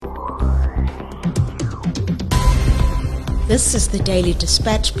This is the Daily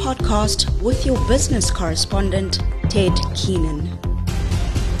Dispatch podcast with your business correspondent, Ted Keenan.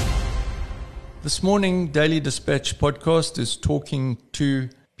 This morning, Daily Dispatch podcast is talking to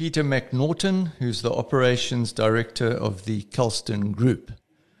Peter McNaughton, who's the operations director of the Kelston Group.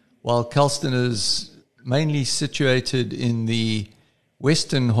 While Kelston is mainly situated in the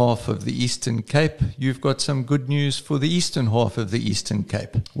western half of the Eastern Cape, you've got some good news for the eastern half of the Eastern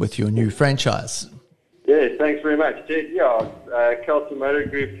Cape with your new franchise. Yeah, thanks very much, Ted. Kelston Motor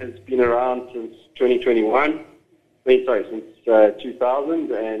Group has been around since 2000,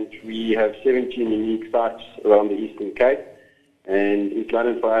 and we have 17 unique sites around the Eastern Cape. And East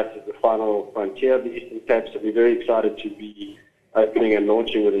London for us is the final frontier of the Eastern Cape, so we're very excited to be opening and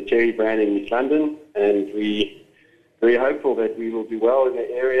launching with a Terry brand in East London, and we're very hopeful that we will do well in the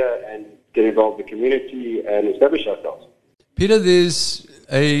area and get involved in the community and establish ourselves. Peter, there's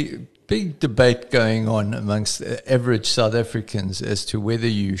a big debate going on amongst average South Africans as to whether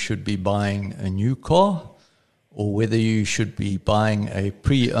you should be buying a new car or whether you should be buying a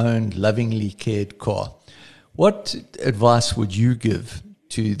pre-owned, lovingly cared car. What advice would you give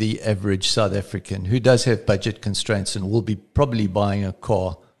to the average South African who does have budget constraints and will be probably buying a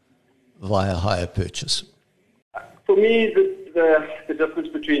car via hire purchase? For me, the difference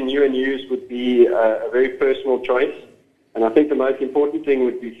between new and used would be a very personal choice. And I think the most important thing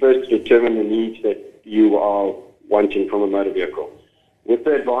would be first to determine the needs that you are wanting from a motor vehicle. With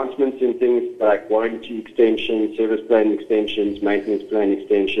the advancements in things like warranty extensions, service plan extensions, maintenance plan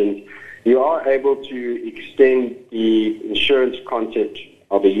extensions, you are able to extend the insurance concept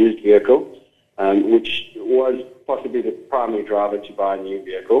of a used vehicle, which was possibly the primary driver to buy a new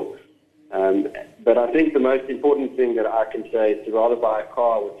vehicle. But I think the most important thing that I can say is to rather buy a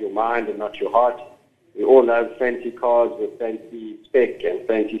car with your mind and not your heart. We all love fancy cars with fancy spec and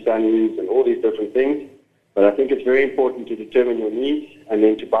fancy sunroofs and all these different things. But I think it's very important to determine your needs and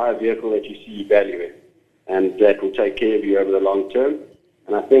then to buy a vehicle that you see value in and that will take care of you over the long term.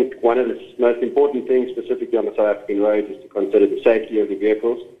 And I think one of the most important things specifically on the South African roads is to consider the safety of the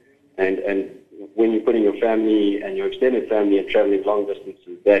vehicles. And when you're putting your family and your extended family and traveling long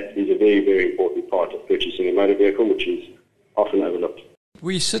distances, that is a very, very important part of purchasing a motor vehicle, which is often overlooked.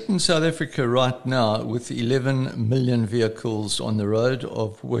 We sit in South Africa right now with 11 million vehicles on the road,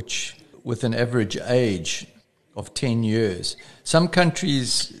 of which with an average age of 10 years. Some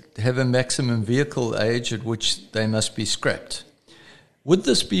countries have a maximum vehicle age at which they must be scrapped. Would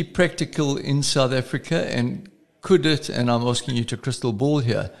this be practical in South Africa, and could it, and I'm asking you to crystal ball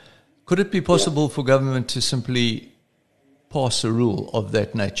here, could it be possible for government to simply pass a rule of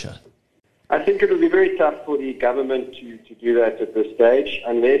that nature? I think it will be very tough for the government to do that at this stage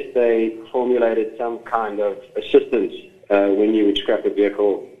unless they formulated some kind of assistance when you would scrap a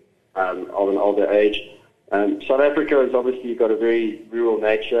vehicle of an older age. South Africa has obviously got a very rural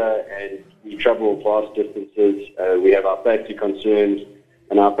nature and we travel vast distances. We have our safety concerns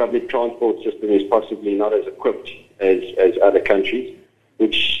and our public transport system is possibly not as equipped as other countries,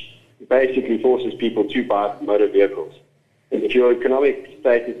 which basically forces people to buy motor vehicles. If your economic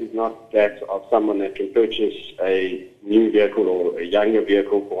status is not that of someone that can purchase a new vehicle or a younger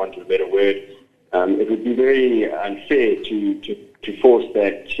vehicle, for want of a better word, it would be very unfair to force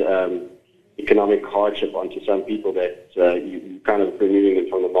that economic hardship onto some people that you kind of removing them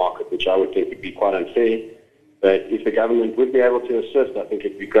from the market, which I would think would be quite unfair. But if the government would be able to assist, I think it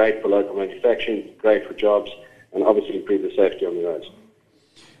would be great for local manufacturing, great for jobs, and obviously improve the safety on the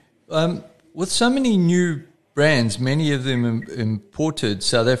roads. With so many new brands, many of them imported,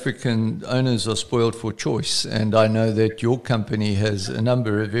 South African owners are spoiled for choice, and I know that your company has a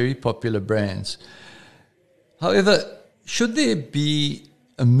number of very popular brands. However, should there be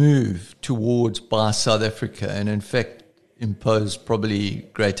a move towards Buy South Africa and in fact impose probably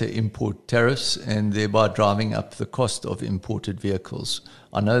greater import tariffs and thereby driving up the cost of imported vehicles?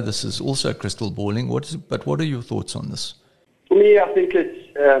 I know this is also crystal balling, but what are your thoughts on this? For me, I think it's,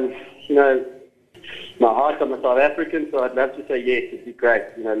 my heart, I'm a South African, so I'd love to say yes, it'd be great.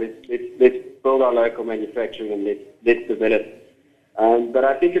 Let's build our local manufacturing and let's develop. But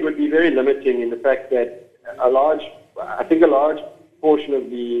I think it would be very limiting in the fact that a large portion of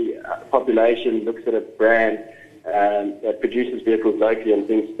the population looks at a brand that produces vehicles locally and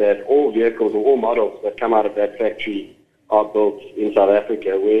thinks that all vehicles or all models that come out of that factory are built in South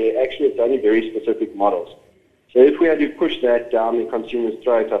Africa, where actually it's only very specific models. So if we had to push that down the consumer's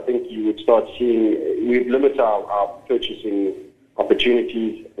throat, I think you would start seeing, we would limit our purchasing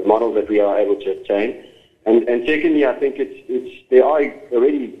opportunities, the models that we are able to obtain. And secondly, I think there are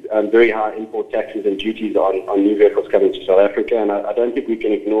already very high import taxes and duties on new vehicles coming to South Africa, and I don't think we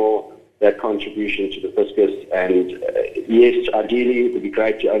can ignore that contribution to the fiscus. And yes, ideally, it would be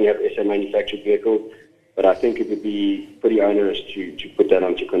great to only have SA manufactured vehicles, but I think it would be pretty onerous to put that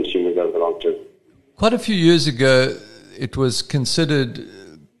onto consumers over the long term. Quite a few years ago, it was considered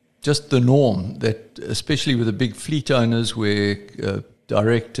just the norm that, especially with the big fleet owners where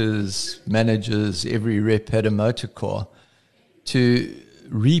directors, managers, every rep had a motor car, to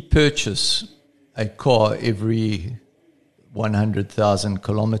repurchase a car every 100,000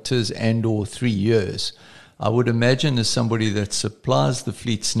 kilometers and or 3 years. I would imagine as somebody that supplies the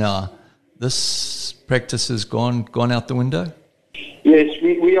fleets now, this practice has gone out the window? Yes,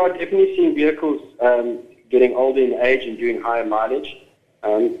 we are definitely seeing vehicles getting older in age and doing higher mileage.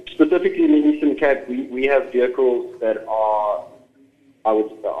 Specifically in the Eastern Cape, we have vehicles that are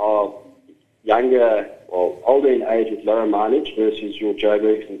younger or older in age with lower mileage versus your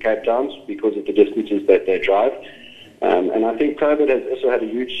Joburgs and Cape Towns because of the distances that they drive. And I think COVID has also had a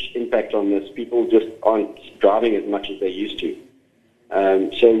huge impact on this. People just aren't driving as much as they used to.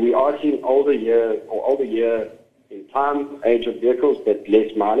 So we are seeing older year in time age of vehicles, but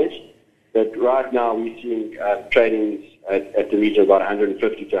less mileage. But right now we're seeing trade-ins at the region of about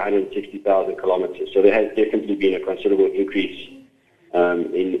 150 to 160,000 kilometers. So there has definitely been a considerable increase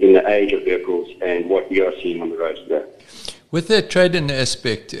in the age of vehicles and what we are seeing on the roads today. With that trade-in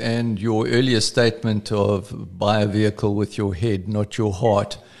aspect and your earlier statement of buy a vehicle with your head, not your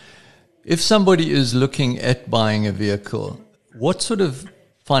heart, if somebody is looking at buying a vehicle, what sort of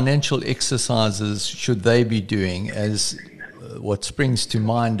financial exercises should they be doing? As what springs to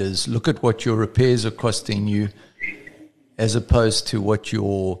mind is look at what your repairs are costing you as opposed to what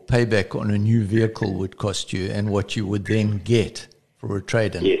your payback on a new vehicle would cost you and what you would then get for a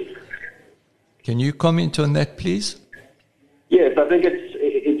trade-in. Yes. Can you comment on that, please? Yes, I think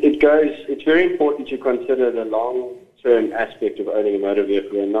it's very important to consider the long-term aspect of owning a motor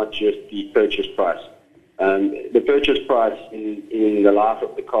vehicle and not just the purchase price. The purchase price in the life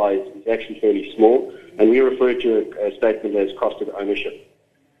of the car is actually fairly small, and we refer to a statement as cost of ownership.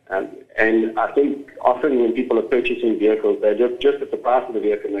 And I think often when people are purchasing vehicles, they look just at the price of the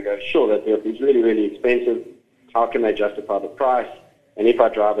vehicle and they go, sure, that vehicle is really, really expensive. How can they justify the price? And if I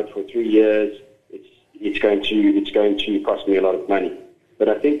drive it for 3 years, it's going to cost me a lot of money. But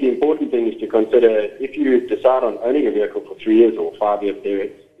I think the important thing is to consider if you decide on owning a vehicle for 3 years or 5 year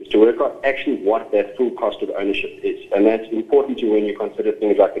period, is to work out actually what that full cost of ownership is. And that's important to when you consider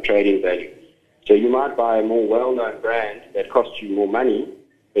things like the trading value. So you might buy a more well-known brand that costs you more money,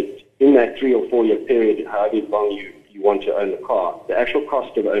 but in that 3 or 4 year period, however long you want to own the car, the actual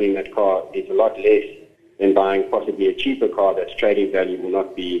cost of owning that car is a lot less than buying possibly a cheaper car that's trading value will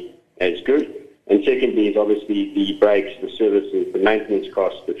not be as good. And secondly is obviously the brakes, the services, the maintenance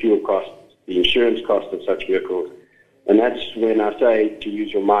costs, the fuel costs, the insurance costs of such vehicles. And that's when I say to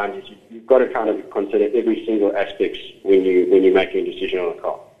use your mind is you've got to kind of consider every single aspect when you're making a decision on a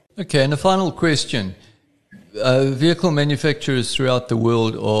car. Okay, and a final question. Vehicle manufacturers throughout the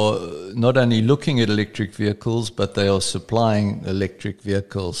world are not only looking at electric vehicles, but they are supplying electric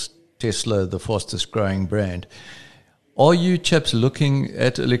vehicles. Tesla, the fastest growing brand. Are you chaps looking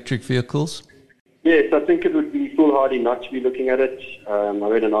at electric vehicles? Yes, I think it would be foolhardy not to be looking at it. I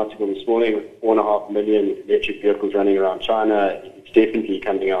read an article this morning with 4.5 million electric vehicles running around China. It's definitely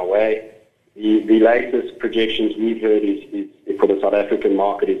coming our way. The latest projections we've heard is for the South African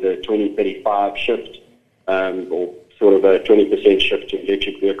market is a 2035 shift, or sort of a 20% shift to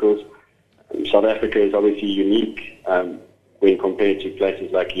electric vehicles. South Africa is obviously unique when compared to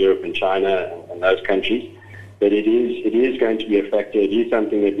places like Europe and China and those countries. But it is going to be a factor. It is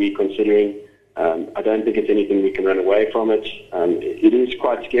something that we're considering. I don't think it's anything we can run away from it. It is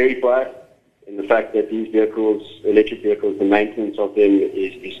quite scary for us in the fact that these vehicles, electric vehicles, the maintenance of them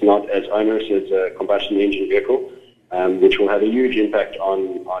is not as onerous as a combustion engine vehicle, which will have a huge impact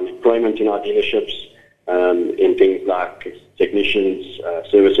on employment in our dealerships, in things like technicians,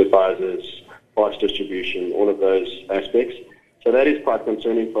 service advisors, parts distribution, all of those aspects. So that is quite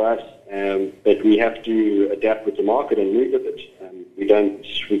concerning for us, but we have to adapt with the market and move with it.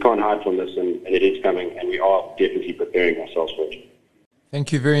 We can't hide from this, and it is coming, and we are definitely preparing ourselves for it.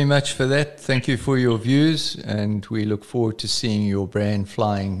 Thank you very much for that. Thank you for your views, and we look forward to seeing your brand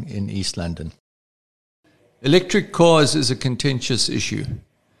flying in East London. Electric cars is a contentious issue.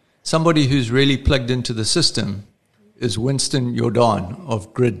 Somebody who's really plugged into the system is Winston Jordan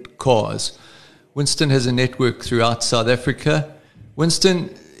of Grid Cars. Winston has a network throughout South Africa.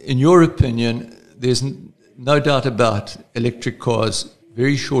 Winston, in your opinion, there's no doubt about electric cars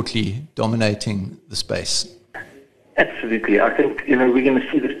very shortly dominating the space. Absolutely. I think, we're going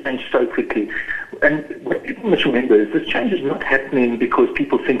to see this change so quickly. And what people must remember is this change is not happening because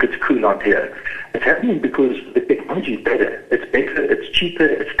people think it's cool out here. It's happening because the technology is better. It's better, it's cheaper,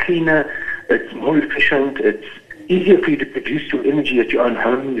 it's cleaner, it's more efficient, it's easier for you to produce your energy at your own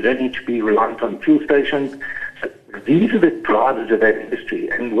home. You don't need to be reliant on fuel stations. So these are the drivers of that industry.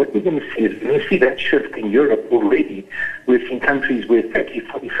 And what we're going to see is we're going to see that shift in Europe already. We've seen countries where 30,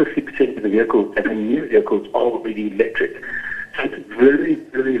 40, 50% of the vehicles that are new vehicles are already electric. So it's very,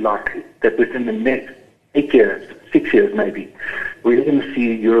 very likely that within the next 8 years, 6 years maybe, we're going to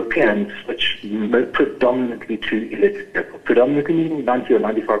see Europeans switch predominantly to electric vehicles, predominantly meaning 90 or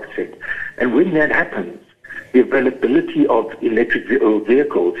 95%. And when that happens, the availability of electric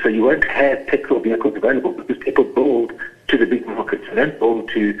vehicles, so you won't have petrol vehicles available because people build to the big markets. They don't build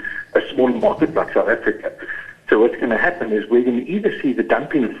to a small market like South Africa. So what's going to happen is we're going to either see the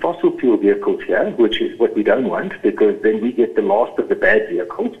dumping of fossil fuel vehicles here, which is what we don't want, because then we get the last of the bad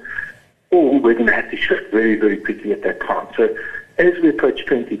vehicles, or we're going to have to shift very, very quickly at that time. So as we approach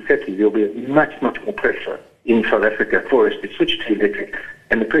 2030, there'll be much, much more pressure in South Africa for us to switch to electric.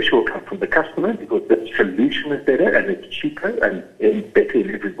 And the pressure will come from the customer because the solution is better and it's cheaper and better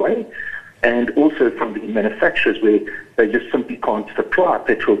in every way. And also from the manufacturers where they just simply can't supply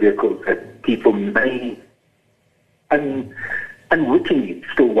petrol vehicles that people may unwittingly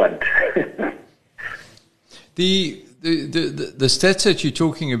still want. The stats that you're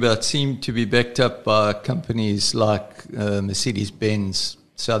talking about seem to be backed up by companies like Mercedes-Benz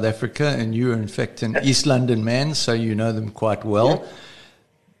South Africa, and you are in fact an East London man, so you know them quite well.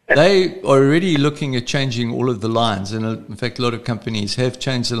 Yeah. They are already looking at changing all of the lines, and in fact a lot of companies have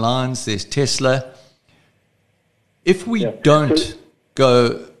changed the lines. There's Tesla. If we don't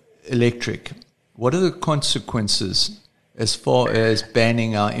go electric, what are the consequences as far as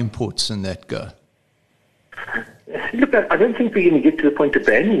banning our imports and that go? Look, I don't think we're going to get to the point of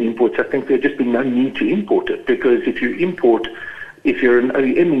banning imports. I think there'll just be no need to import it, because if you import, if you're an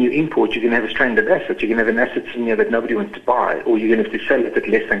OEM and you import, you're going to have a stranded asset. You're going to have an asset sitting there that nobody wants to buy, or you're going to have to sell it at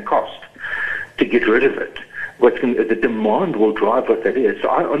less than cost to get rid of it. The demand will drive what that is. So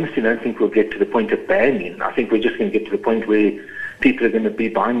I honestly don't think we'll get to the point of banning. I think we're just going to get to the point where people are going to be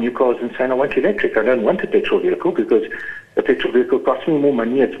buying new cars and saying, I want electric. I don't want a petrol vehicle because a petrol vehicle costs me more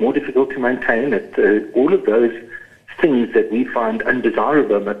money. It's more difficult to maintain. All of those things that we find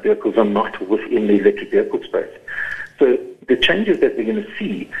undesirable about vehicles are not within the electric vehicle space. So the changes that we're going to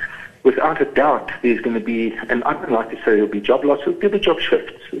see, without a doubt, there's going to be, and I don't like to say there'll be job losses, there'll be job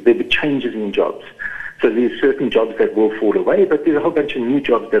shifts, there'll be changes in jobs. So there's certain jobs that will fall away, but there's a whole bunch of new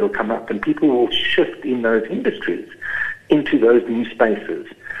jobs that will come up, and people will shift in those industries into those new spaces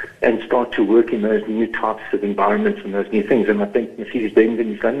and start to work in those new types of environments and those new things. And I think Mercedes-Benz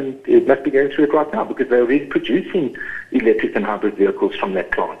in East London, it must be going through it right now because they're already producing electric and hybrid vehicles from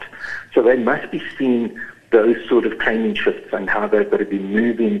that plant. So they must be seeing those sort of training shifts and how they've got to be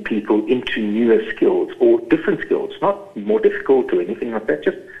moving people into newer skills or different skills, not more difficult or anything like that,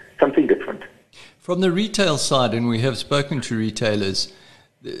 just something different. From the retail side, and we have spoken to retailers,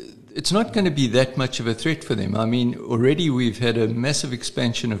 it's not going to be that much of a threat for them. I mean, already we've had a massive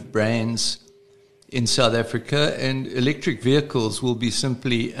expansion of brands in South Africa, and electric vehicles will be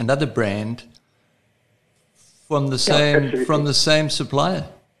simply another brand from the same supplier.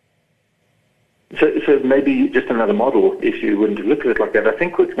 So maybe just another model, if you wouldn't look at it like that. I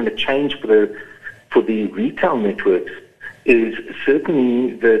think what's going to change for the retail networks is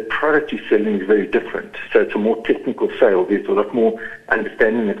certainly the product you're selling is very different. So it's a more technical sale. There's a lot more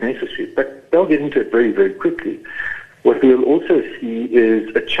understanding that's necessary. But they'll get into it very, very quickly. What we'll also see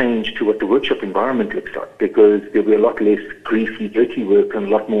is a change to what the workshop environment looks like, because there'll be a lot less greasy, dirty work and a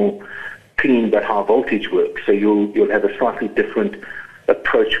lot more clean but high voltage work. So you'll have a slightly different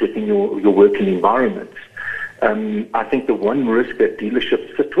approach within your working environments. I think the one risk that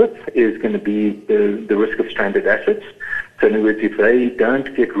dealerships sit with is going to be the risk of stranded assets. So in other words, if they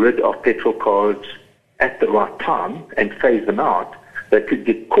don't get rid of petrol cars at the right time and phase them out, they could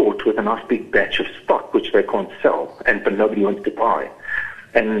get caught with a nice big batch of stock which they can't sell and but nobody wants to buy.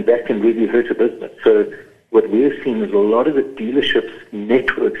 And that can really hurt a business. So what we're seeing is a lot of the dealerships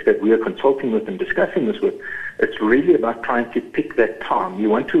networks that we are consulting with and discussing this with, it's really about trying to pick that time. You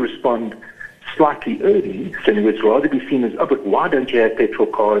want to respond slightly early, so in other words, rather be seen as, oh, but why don't you have petrol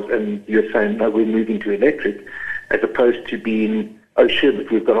cars? And you're saying, no, we're moving to electric, as opposed to being, oh, sure,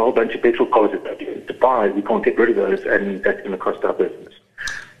 but we've got a whole bunch of petrol cars to buy, we can't get rid of those, and that's going to cost our business.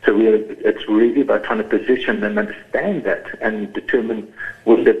 So it's really about trying to position and understand that and determine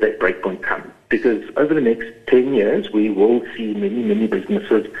when does that breakpoint come. Because over the next 10 years, we will see many, many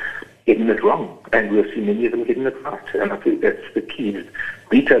businesses getting it wrong, and we'll see many of them getting it right. And I think that's the key.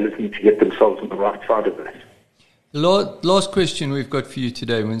 retailers need to get themselves on the right side of this. Last question we've got for you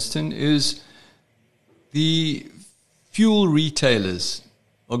today, Winston, is the fuel retailers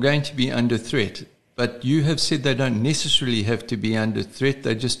are going to be under threat, but you have said they don't necessarily have to be under threat.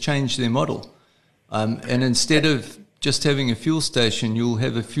 They just change their model. And instead of just having a fuel station, you'll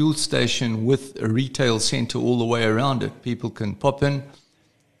have a fuel station with a retail center all the way around it. People can pop in,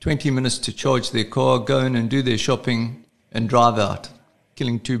 20 minutes to charge their car, go in and do their shopping and drive out,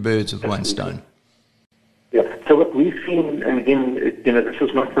 killing two birds with one stone. Yeah. So what we've seen, and again, this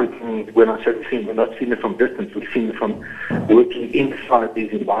is not something, when I say we've seen, we're not seeing it from distance, we've seen it from working inside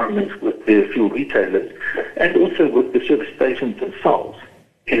these environments with the fuel retailers and also with the service stations themselves,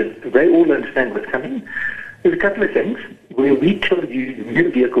 is they all understand what's coming. There's a couple of things. Where we tell you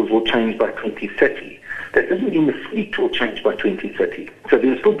new vehicles will change by 2030, that doesn't mean the fleet will change by 2030. So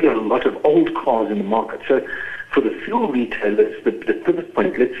there'll still be a lot of old cars in the market. So for the fuel retailers, the pivot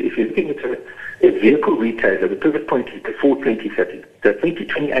point, if you're looking at a vehicle retailer, the pivot point is before 2030. So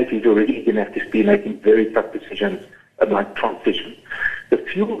 2028 is already going to have to be making very tough decisions about transition. The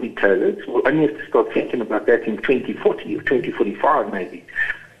fuel retailers will only have to start thinking about that in 2040 or 2045 maybe,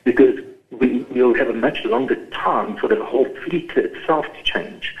 because we'll have a much longer time for the whole fleet itself to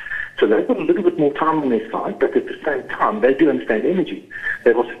change. So they've got a little bit more time on their side, but at the same time, they do understand energy.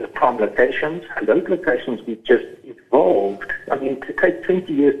 They've also got prime locations, and those locations we've just evolved. I mean, to take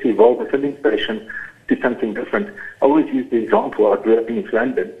 20 years to evolve a filling station to something different. I always use the example, I grew up in East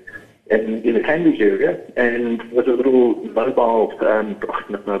London, and in the Cambridge area, and there's a little mobile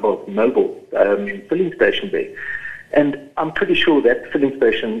filling station there. And I'm pretty sure that filling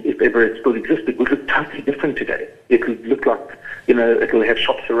station, if ever it still existed, would look totally different today. It would look like, it'll have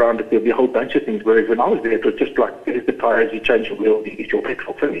shops around it. There'll be a whole bunch of things. Whereas when I was there, it was just like, here's the tires, you change your wheels, you get your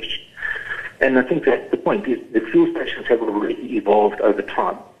petrol finished. And I think that's the point, is the fuel stations have already evolved over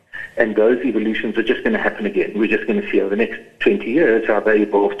time. And those evolutions are just going to happen again. We're just going to see over the next 20 years how they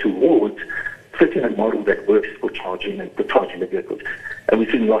evolve towards fitting a model that works for charging and for charging the vehicles. And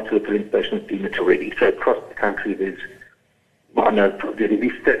we've seen lots of the filling stations doing it already. So across the country, there's, I know, probably at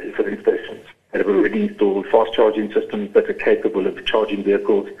least 30 filling stations that have already installed fast charging systems that are capable of charging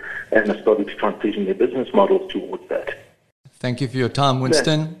vehicles and are starting to transition their business models towards that. Thank you for your time,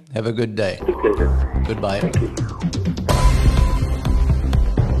 Winston. Yeah. Have a good day. It's a pleasure. Goodbye. Thank you.